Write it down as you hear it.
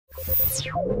Hey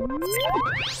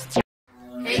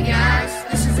guys,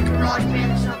 this is the garage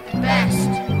band that's not the best.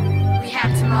 We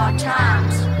had some hard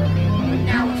times, but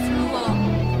now we're through them.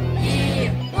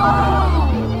 Yeah,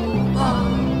 whoa, whoa.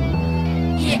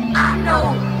 Yeah, I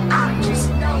know, I just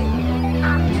know.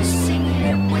 I'm just singing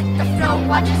it with the flow.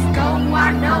 I just go,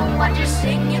 I know, I just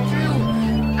sing it through.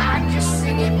 I just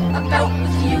sing it about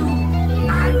with you.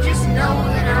 I just know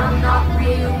that I'm not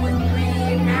real with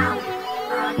me now.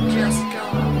 I'm just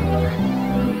going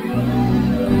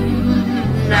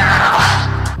now.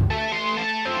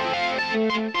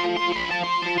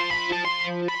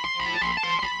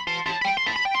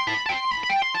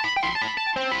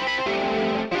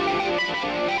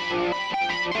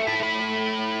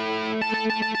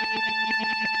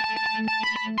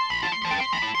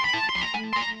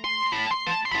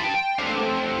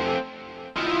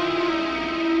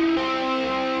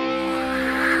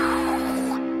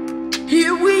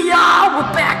 Here we are,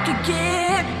 we're back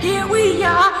again. Here we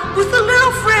are with a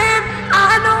little friend.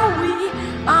 I know we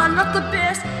are not the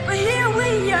best, but here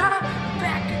we are,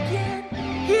 back again.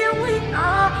 Here we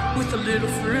are with a little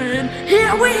friend.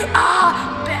 Here we are,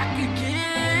 back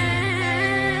again.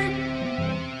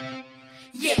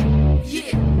 Yeah,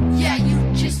 yeah, yeah,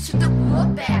 you just took the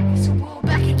word back, so we're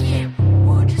back again.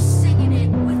 We're just singing it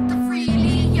with the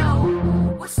freely, yo.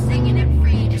 We're singing it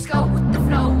free, just go with the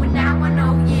flow. And now I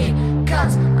know, yeah.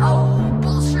 Oh,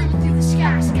 bullets streaming through the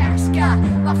sky, sky, sky.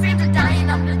 My fans are dying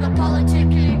under the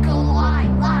political lies.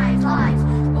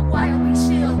 But why are we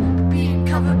still being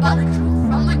covered by the truth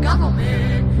from the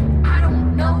government? I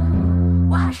don't know.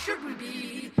 Why should we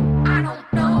be? I don't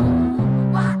know.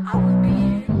 Why are we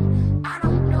being? I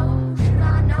don't know. Should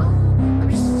I know? I'm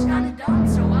just kinda dumb,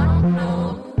 so I don't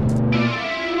know.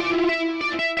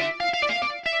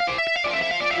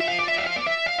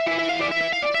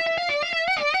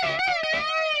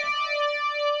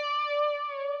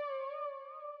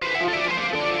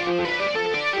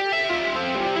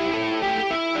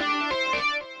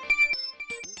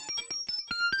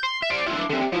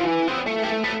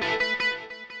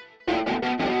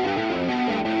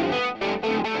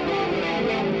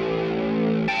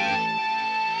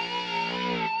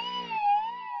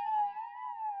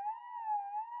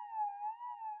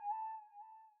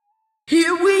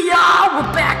 Here we are,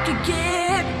 we're back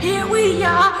again. Here we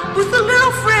are with a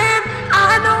little friend.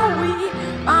 I know we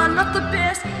are not the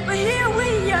best, but here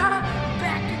we are,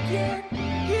 back again.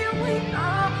 Here we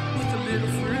are with a little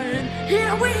friend.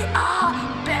 Here we are,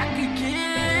 back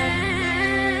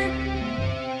again.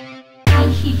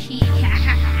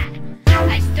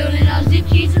 I stolen all the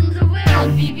cheese in the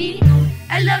world, baby.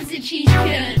 I love the cheese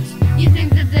curds. You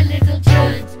think that they're little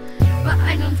turds, but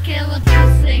I don't care what you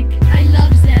think. I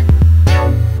love them.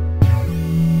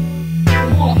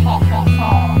 Mwahaha.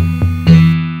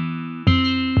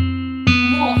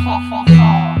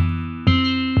 Mwahaha.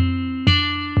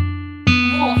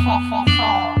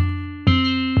 Mwahaha.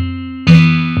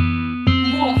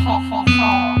 Mwahaha.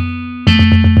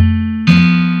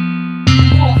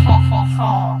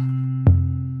 Mwahaha.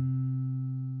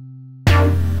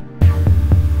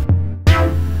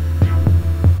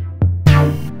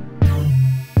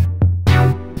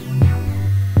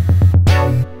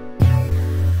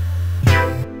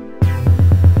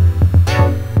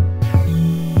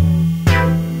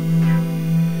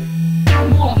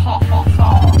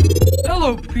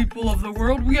 Hello, people of the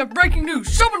world. We have breaking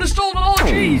news. Someone has stolen all the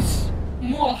cheese.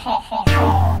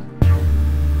 Mwahaha.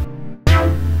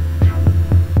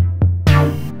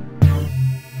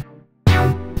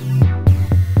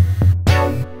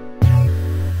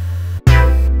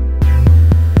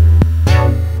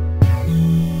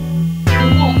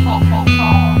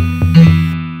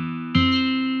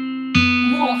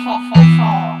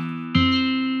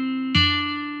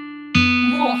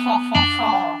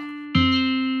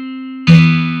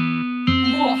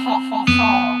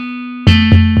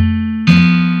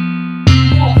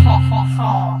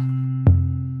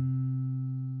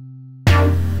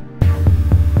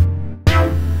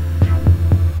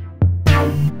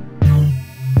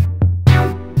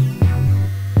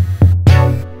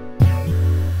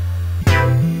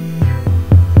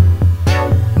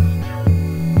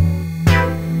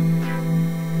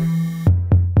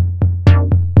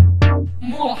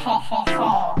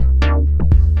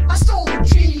 I stole the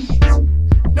cheese.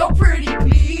 No pretty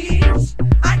please.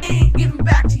 I ain't giving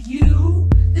back to you.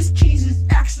 This cheese is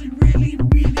actually really,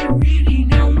 really, really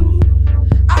new.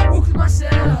 I work with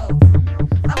myself.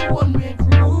 I'm a one-man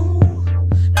crew.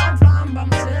 Now I'm flying by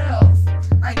myself.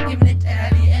 I ain't giving it to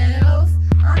any else.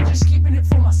 I'm just keeping it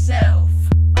for myself.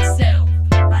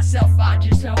 Myself. I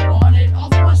just don't want it all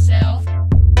for myself.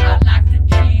 I like the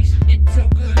cheese. It's so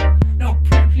good. No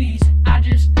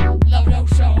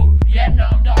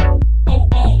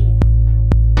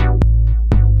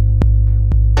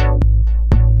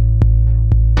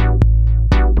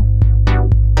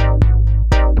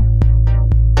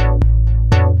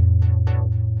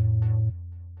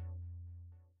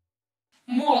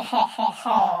ha ha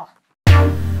ha.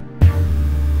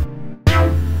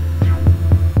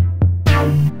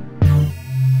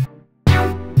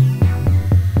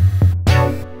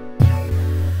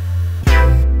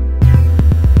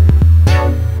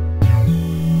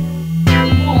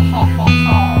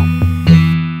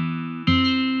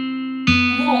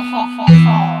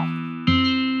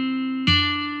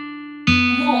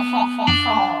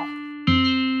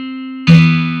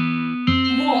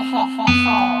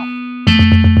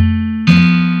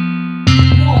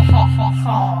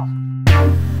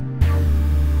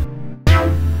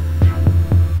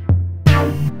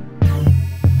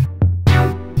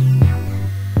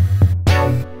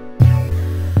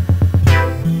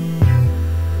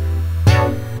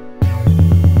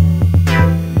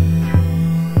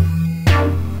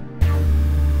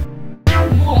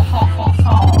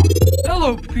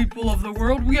 Hello, people of the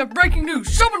world. We have breaking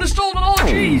news. Someone has stolen all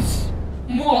the cheese.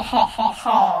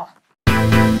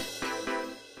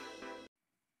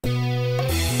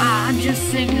 I just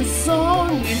sing a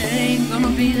song, it ain't gonna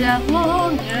be that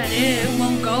long, and it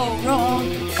won't go wrong,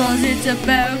 cause it's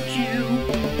about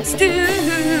you.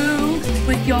 Stew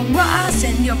with your rice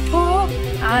and your pork.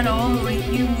 I don't eat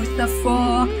you with the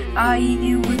fork, I eat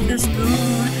you with the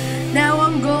spoon. Now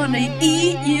I'm gonna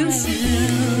eat you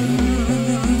soon.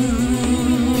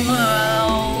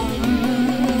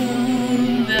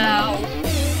 Now.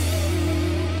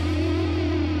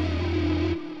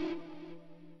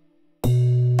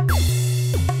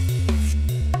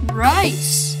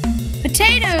 Rice,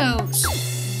 potatoes,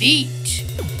 meat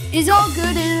is all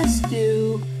good in a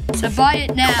stew. So buy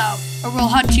it now, or we'll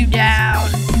hunt you down.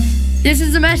 This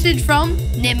is a message from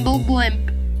Nimble Blimp.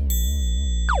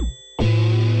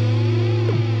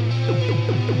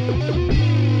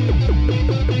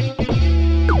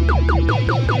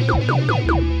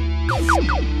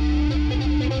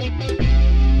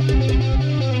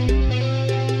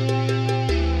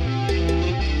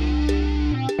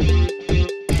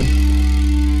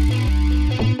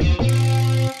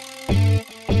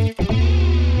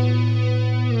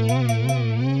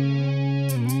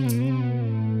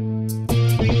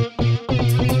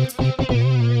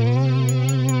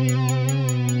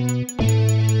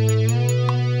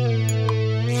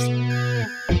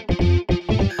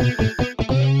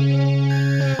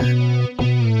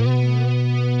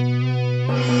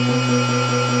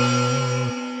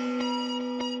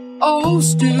 Oh,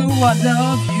 Stu, I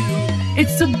love you.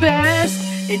 It's the best.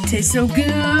 It tastes so good.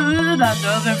 I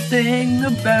love everything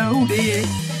about it.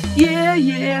 Yeah,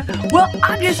 yeah. Well,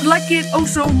 I just like it oh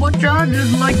so much. I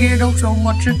just like it oh so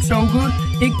much. It's so good.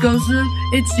 It goes in.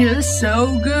 It's just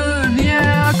so good.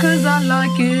 Yeah, 'cause I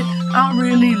like it. I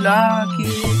really like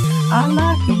it. I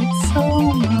like it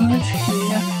so much.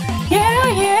 Yeah, yeah,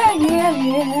 yeah, yeah,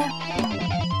 yeah.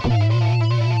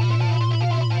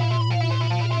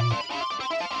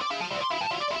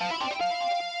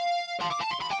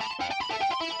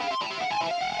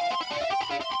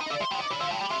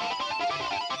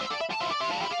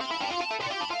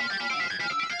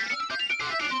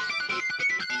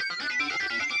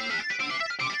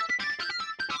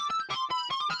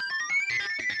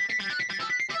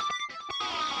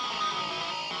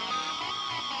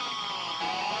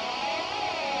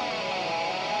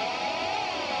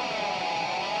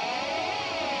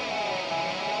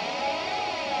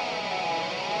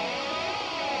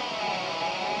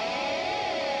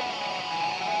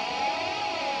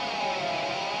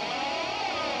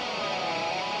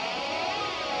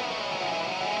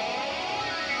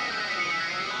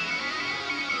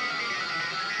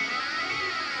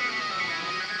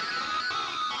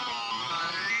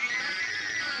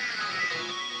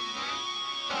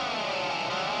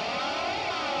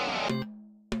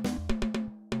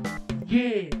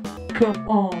 Yeah, come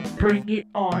on, bring it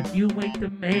on. You ain't the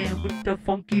man with the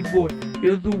funky voice.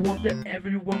 You're the one that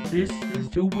everyone listens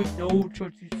to with no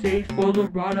choice. You say for the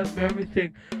right of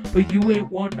everything, but you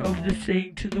ain't one of the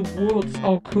saying to the world. It's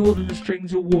all curled in the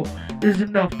strings of wool. There's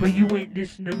enough, but you ain't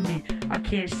listening to me. I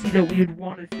can't see that we'd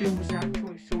want if it was our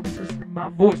choice. So just listen to my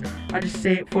voice. I just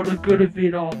say it for the good of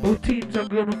it all. Both teams are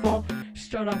gonna fall.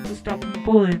 Start off with stopping the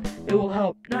bullying. It will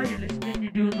help. Now you're listening,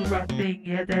 you're doing the right thing.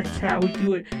 Yeah, that's how we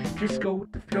do it. Just go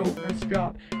with the flow, let's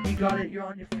drop. You got it, you're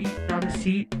on your feet, not a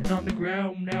seat, and on the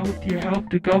ground. Now with your help,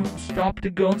 the government stop the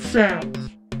gun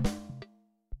sounds.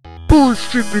 Bullets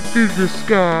streaming through the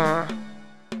sky.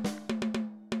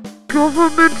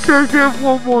 Government says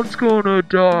everyone's gonna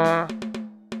die.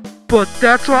 But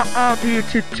that's why I'm here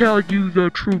to tell you the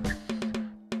truth.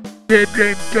 They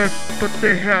blame us, but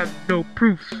they have no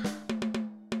proof.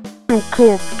 So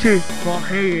come take my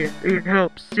hand and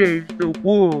help save the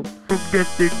world from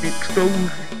death and explosion.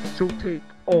 So take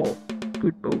all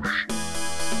good motion.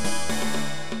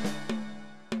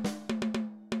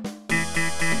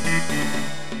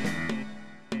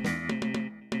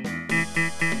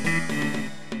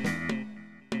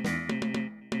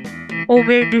 Oh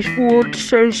man, this world is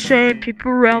so sad.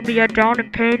 People around me are down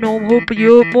in pain. No hope for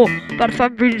you more. But if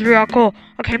I'm reading through our call,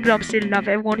 I can't believe I'm still alive.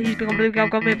 Everyone he's been believing I'm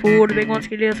coming for the big ones,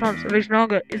 kill your sons. Salvation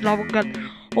hunger is love and God.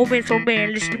 Oh man, so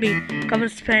man, listen to me.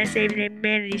 Government's plan saving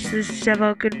humanity.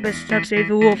 Several good best steps save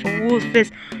the world from wolf's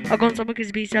fist. I've gone some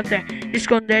kids beast up there. Just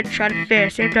gone there, try to fair.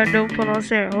 Same time, don't put on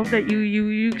there. Hope that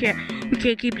you can't. We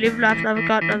can't keep living life. Never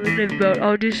got nothing to live about.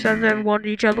 I'll do something everyone to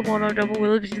each other. One on double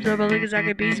will. She's the building is like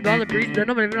a beast. By the breeze, then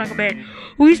I'm living like a man.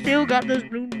 We still got those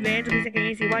blue vans. At least I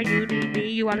can't see why you need me.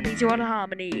 You want a peace, you want a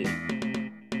harmony.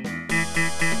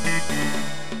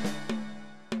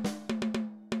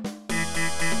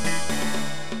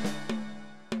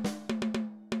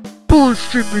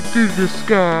 Bullshit me through the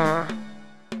sky.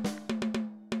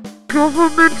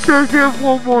 Government says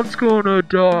everyone's gonna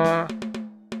die.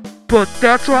 But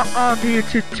that's why I'm here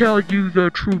to tell you the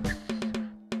truth.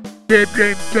 They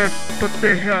blame death, but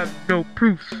they have no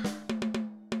proof.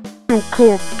 So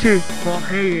come take my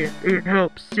hand and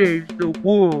help save the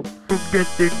world from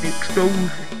death and explosion.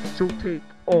 So take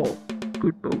all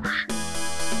good motion.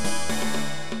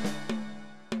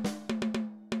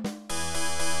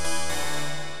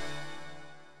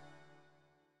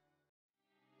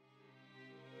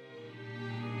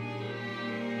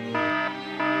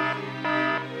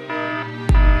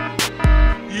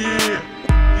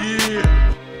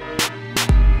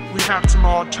 We had some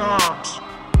hard times,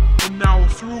 and now we're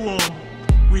through them.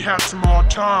 We had some hard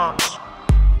times.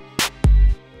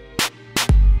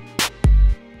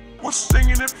 We're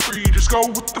singing it free, just go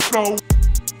with the flow.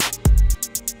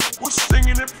 We're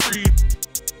singing it free,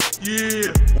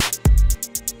 yeah.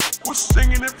 We're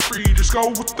singing it free, just go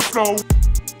with the flow.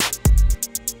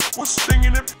 We're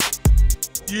singing it,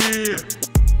 yeah.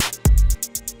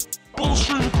 Bullets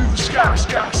shooting through the sky,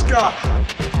 sky, sky.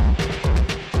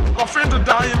 Our friends are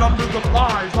dying under the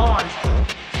lies.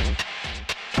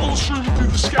 Bullets shooting through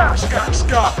the sky, sky,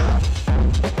 sky.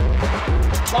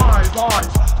 Lies.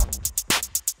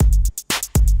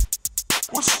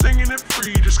 We're singing it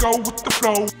free, just go with the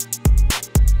flow.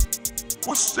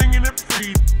 We're singing it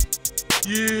free,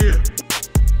 yeah.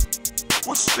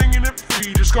 We're singing it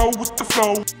free, just go with the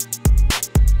flow.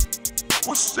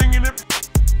 We're singing it,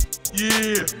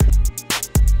 yeah.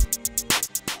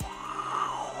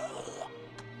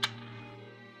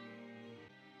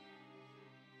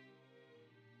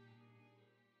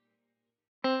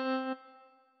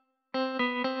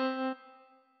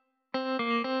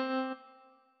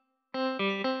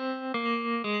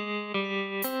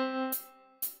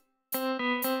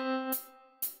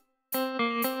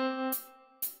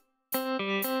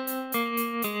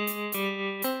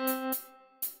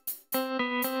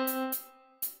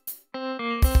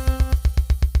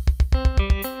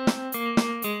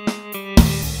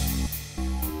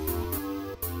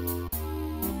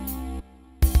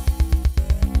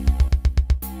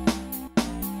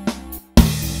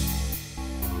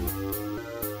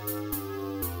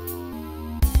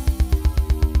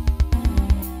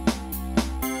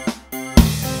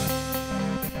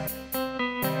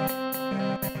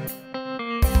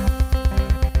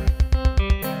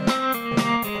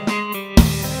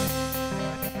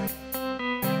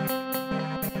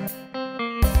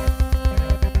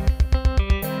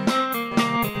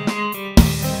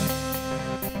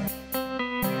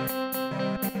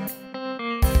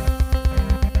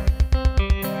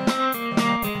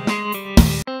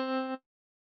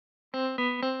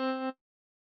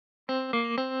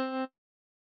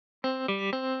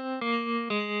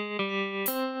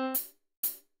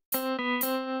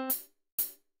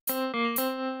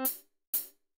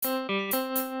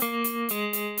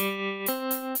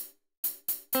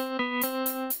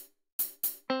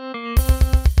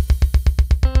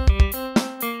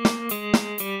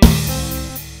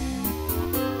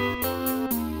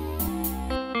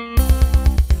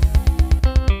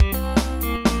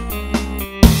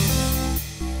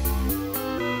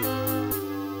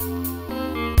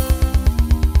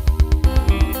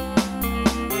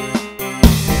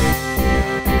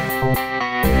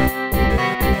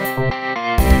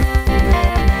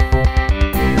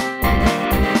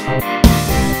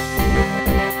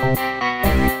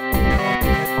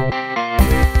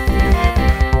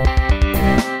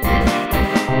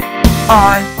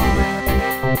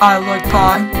 I like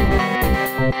pie,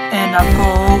 and I'm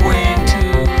going to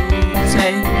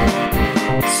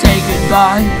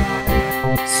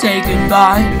say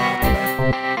goodbye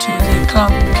to the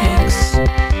cupcakes.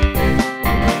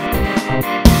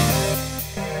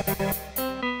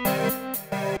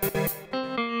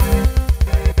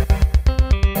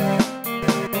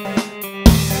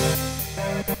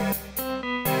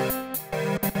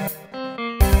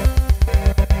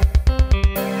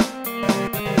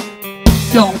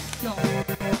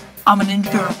 I'm an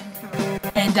indie girl,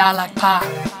 and I like pie,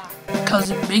 cause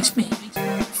it makes me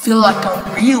feel like a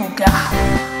real guy.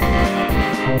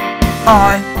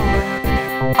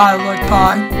 I like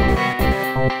pie,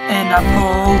 and I'm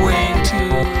going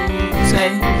to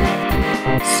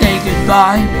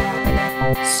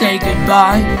say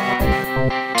goodbye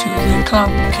to the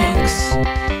cupcakes.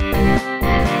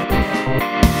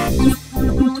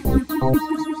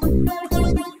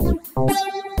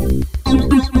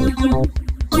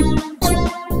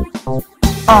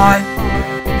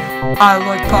 I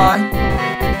like pie,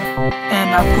 and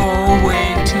I'm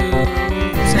going to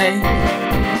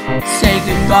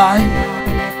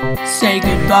say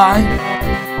goodbye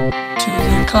to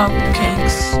the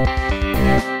cupcakes.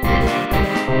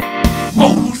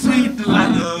 Oh, sweet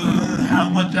Delilah, how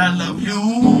much I love you.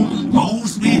 Oh,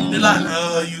 sweet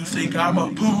Delilah, you think I'm a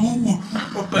poo.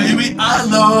 But baby, I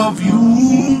love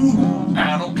you.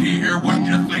 I don't care what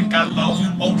you think, I love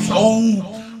you oh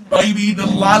so. Baby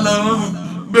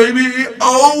Delilah, baby,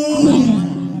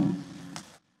 oh.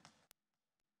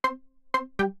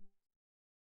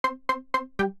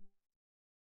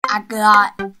 I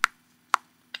got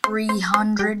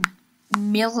 $300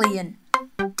 million.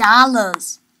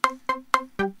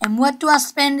 And what do I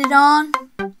spend it on?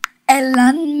 A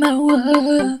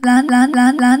lawnmower,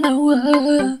 lawnmower,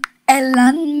 a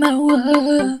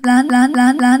lawnmower,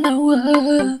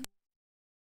 lawnmower.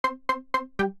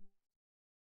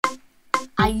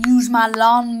 I use my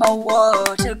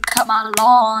lawnmower to cut my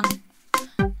lawn,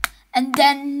 and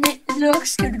then it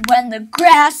looks good when the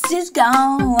grass is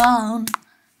gone.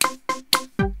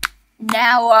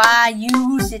 Now I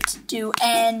use it to do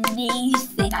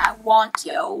anything I want,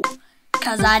 yo.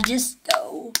 Cause I just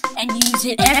go and use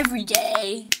it every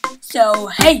day. So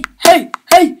hey,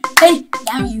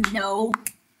 now you know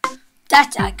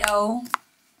that I go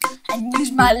and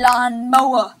use my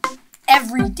lawnmower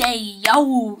every day,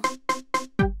 yo.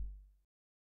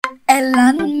 A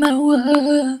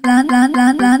lawnmower,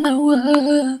 lawnmower,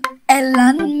 a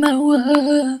lawnmower,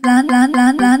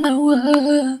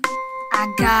 lawnmower.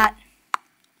 I got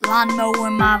lawnmower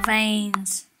in my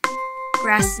veins,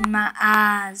 grass in my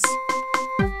eyes,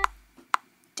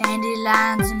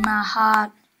 dandelions in my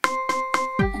heart,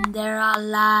 and there are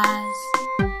lies.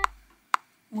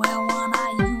 Well, when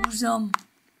I use them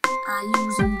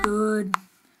good.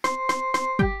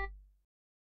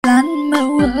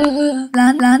 Lawnmower,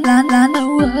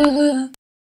 lawnmower.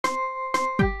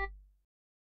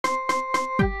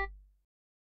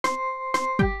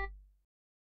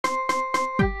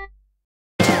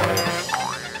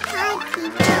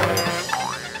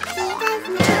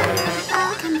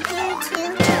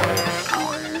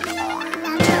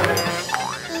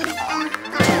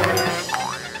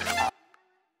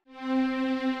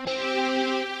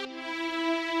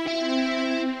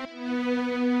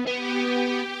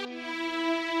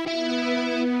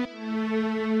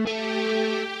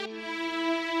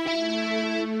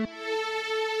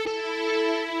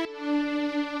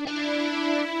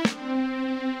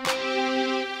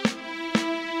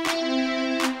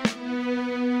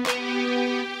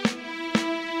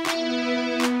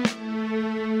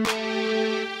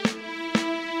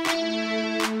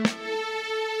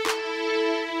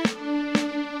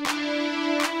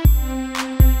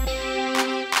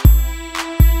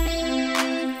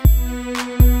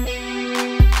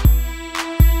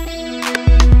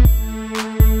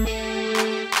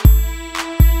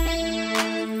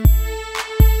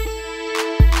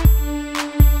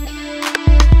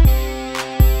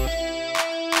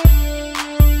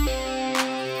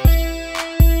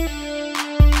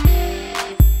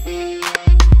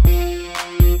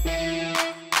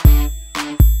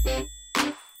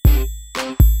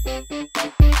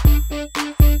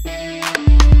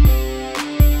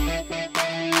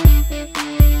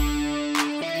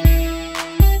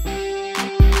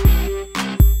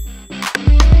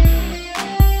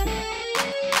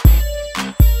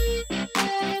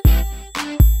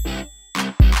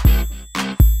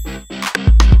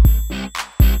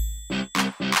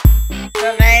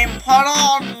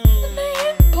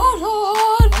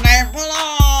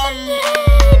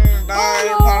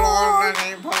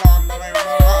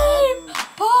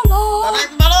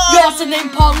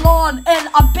 Named Paulon, and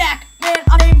I'm back, man.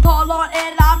 I'm named Paulon,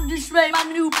 and I'm just ready my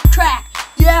new track.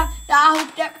 Yeah, I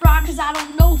hope that rhymes, cause I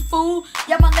don't know, fool.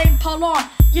 Yeah, my name Paulon.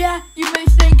 Yeah, you may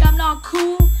think I'm not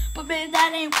cool, but man,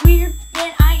 that ain't weird.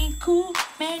 Man, I ain't cool.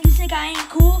 Man, you think I ain't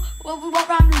cool? Well, what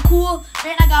rhymes are cool?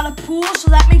 Man, I got a pool,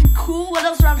 so that makes it cool. What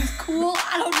else rhymes is cool?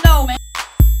 I don't know, man.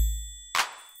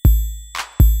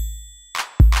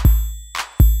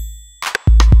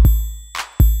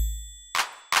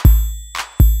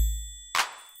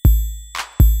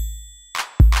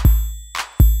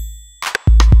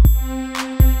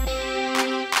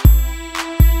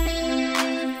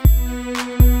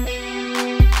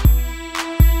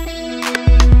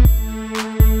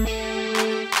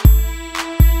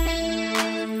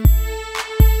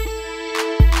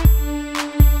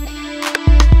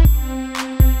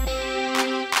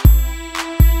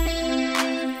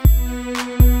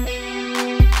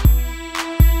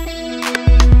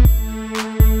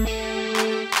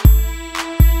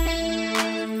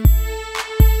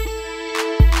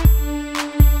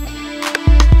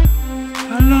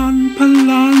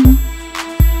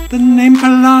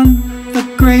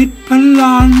 great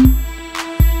Palan,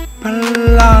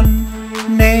 Palan,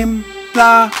 name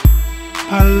the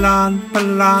Palan,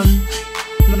 Palan,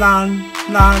 Lan,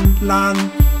 Lan, Lan,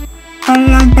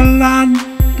 Palan, Palan,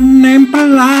 name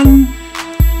Palan,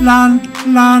 Lan,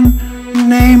 Lan,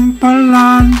 name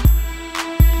Palan,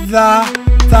 the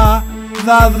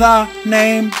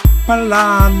name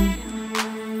Palan,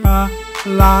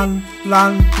 Palan, Lan,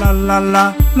 la, la, la,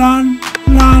 Lan,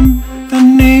 Lan, the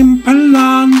name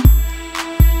Palan,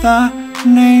 the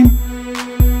name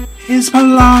is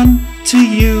Palan to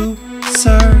you,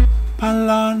 sir.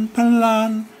 Palan,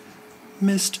 Palan,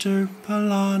 Mr.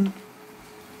 Palan.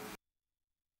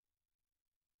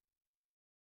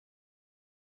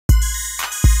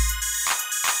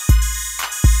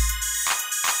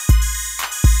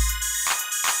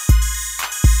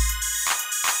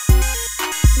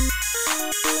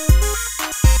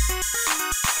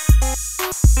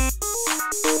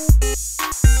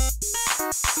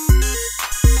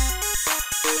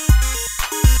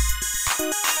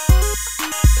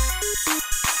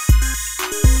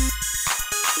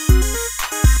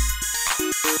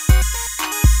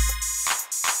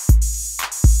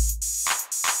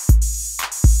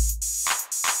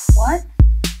 What?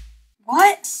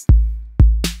 What?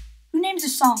 Who names a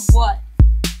song what?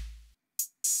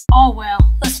 Oh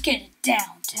well, let's get it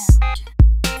downtown.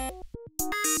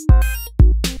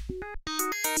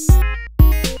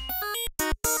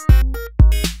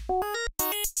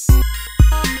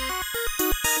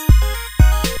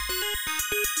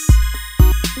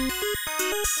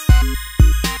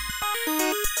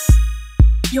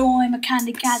 Yo, I'm a kind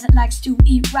of guy that likes to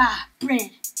eat rye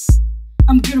bread.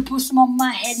 I'm gonna put some on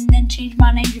my head and then change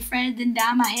my name to Fred, then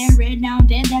dye my hair red. Now I'm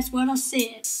dead, that's what I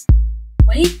said.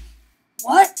 Wait,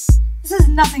 what? This has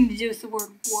nothing to do with the word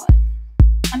what.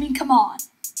 I mean, come on.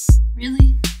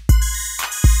 Really?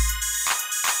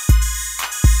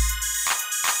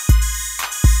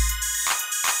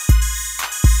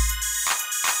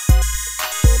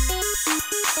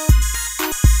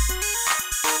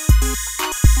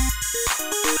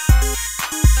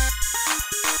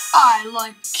 I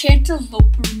like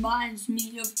cantaloupe, reminds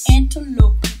me of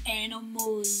antelope, an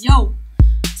animal, yo.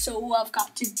 So I've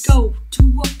got to go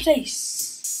to a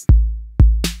place.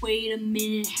 Wait a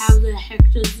minute, how the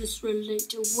heck does this relate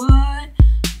to what?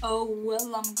 Oh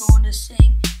well, I'm gonna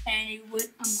sing anyway,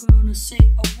 I'm gonna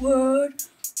say a word.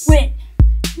 Wait,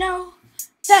 no,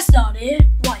 that's not it.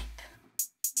 Wipe.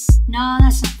 Nah,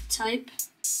 that's not the type.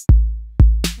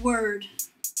 Word.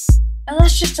 Now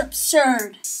that's just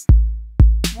absurd.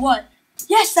 What?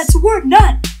 Yes, that's a word,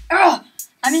 none. Ugh.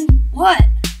 I mean, what?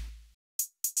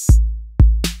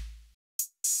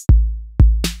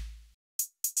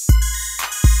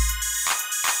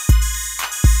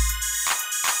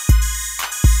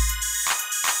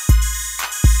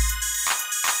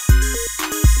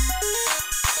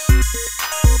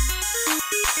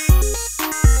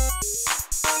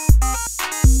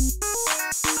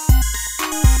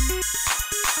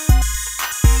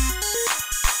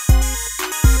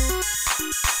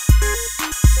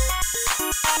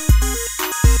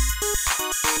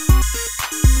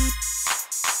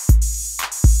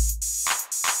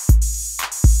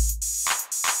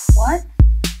 What?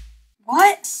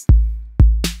 What?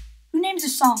 Who names a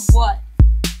song what?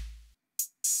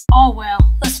 Oh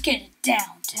well, let's get it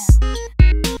downtown.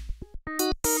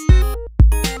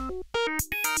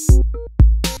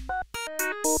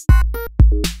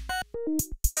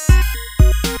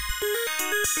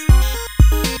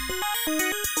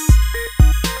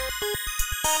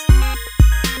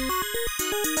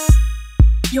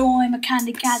 Yo, I'm a kind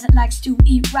of guy that likes to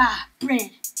eat rye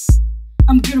bread.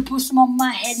 I'm gonna put some on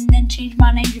my head and then change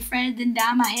my name to Fred, then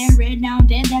dye my hair red. Now I'm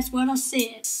dead, that's what I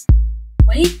said.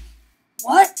 Wait,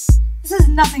 what? This has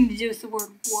nothing to do with the word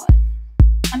what.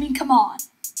 I mean, come on.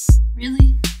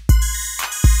 Really?